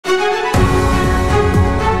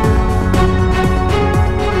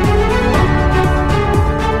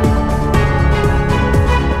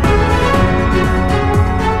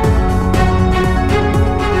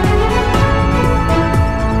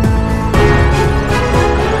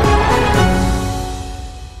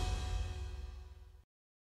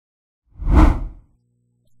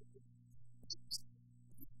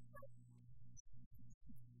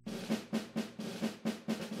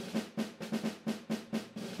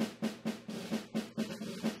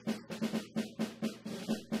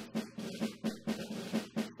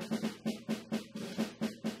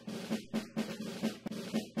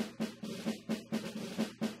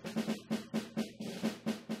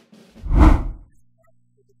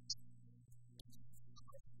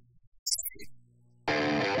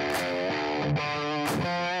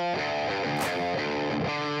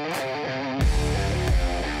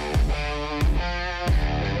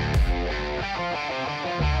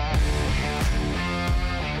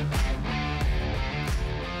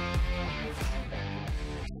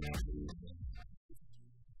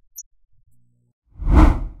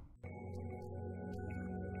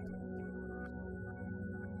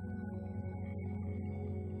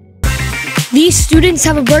These students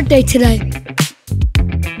have a birthday today.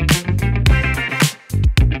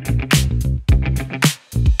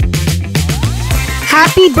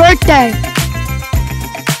 Happy birthday!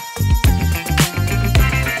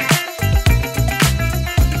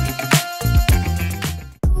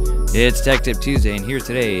 It's Tech Tip Tuesday, and here's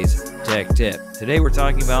today's Tech Tip. Today we're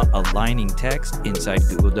talking about aligning text inside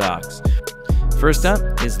Google Docs. First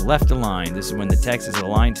up is left align. This is when the text is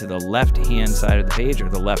aligned to the left-hand side of the page or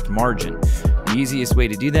the left margin. The easiest way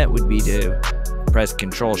to do that would be to press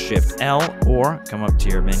Control-Shift-L or come up to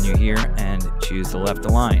your menu here and choose the left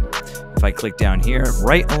align. If I click down here,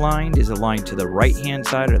 right aligned is aligned to the right-hand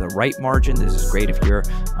side or the right margin. This is great if you're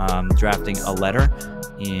drafting a letter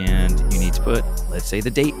and you need to put, let's say, the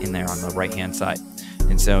date in there on the right-hand side.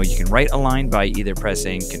 And so you can right align by either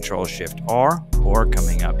pressing Control-Shift-R or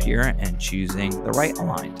coming up here and choosing the right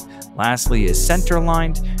aligned. Lastly is center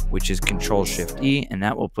aligned, which is Control-Shift-E, and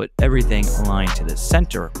that will put everything aligned to the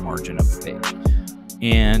center margin of the page.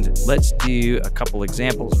 And let's do a couple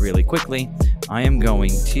examples really quickly. I am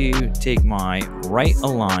going to take my right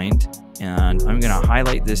aligned and I'm going to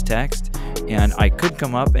highlight this text, and I could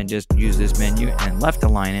come up and just use this menu and left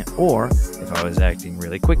align it, or if I was acting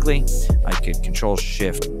really quickly, I could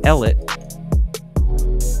Control-Shift-L it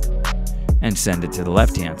and send it to the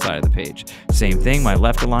left-hand side of the page. Same thing, my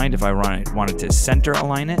left aligned, if I wanted to center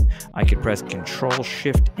align it, I could press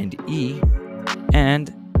Control-Shift and E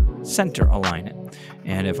and center align it.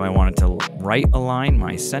 And if I wanted to right align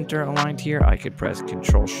my center aligned here, I could press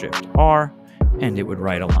Control-Shift-R and it would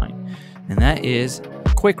right align. And that is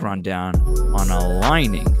a quick rundown on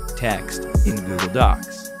aligning text in Google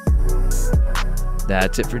Docs.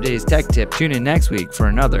 That's it for today's Tech Tip. Tune in next week for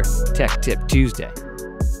another Tech Tip Tuesday.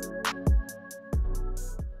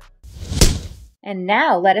 And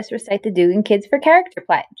now let us recite the Dugan Kids for Character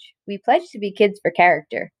Pledge. We pledge to be kids for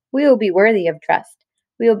character. We will be worthy of trust.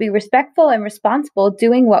 We will be respectful and responsible,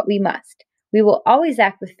 doing what we must. We will always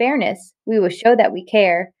act with fairness. We will show that we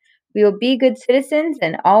care. We will be good citizens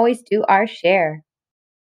and always do our share.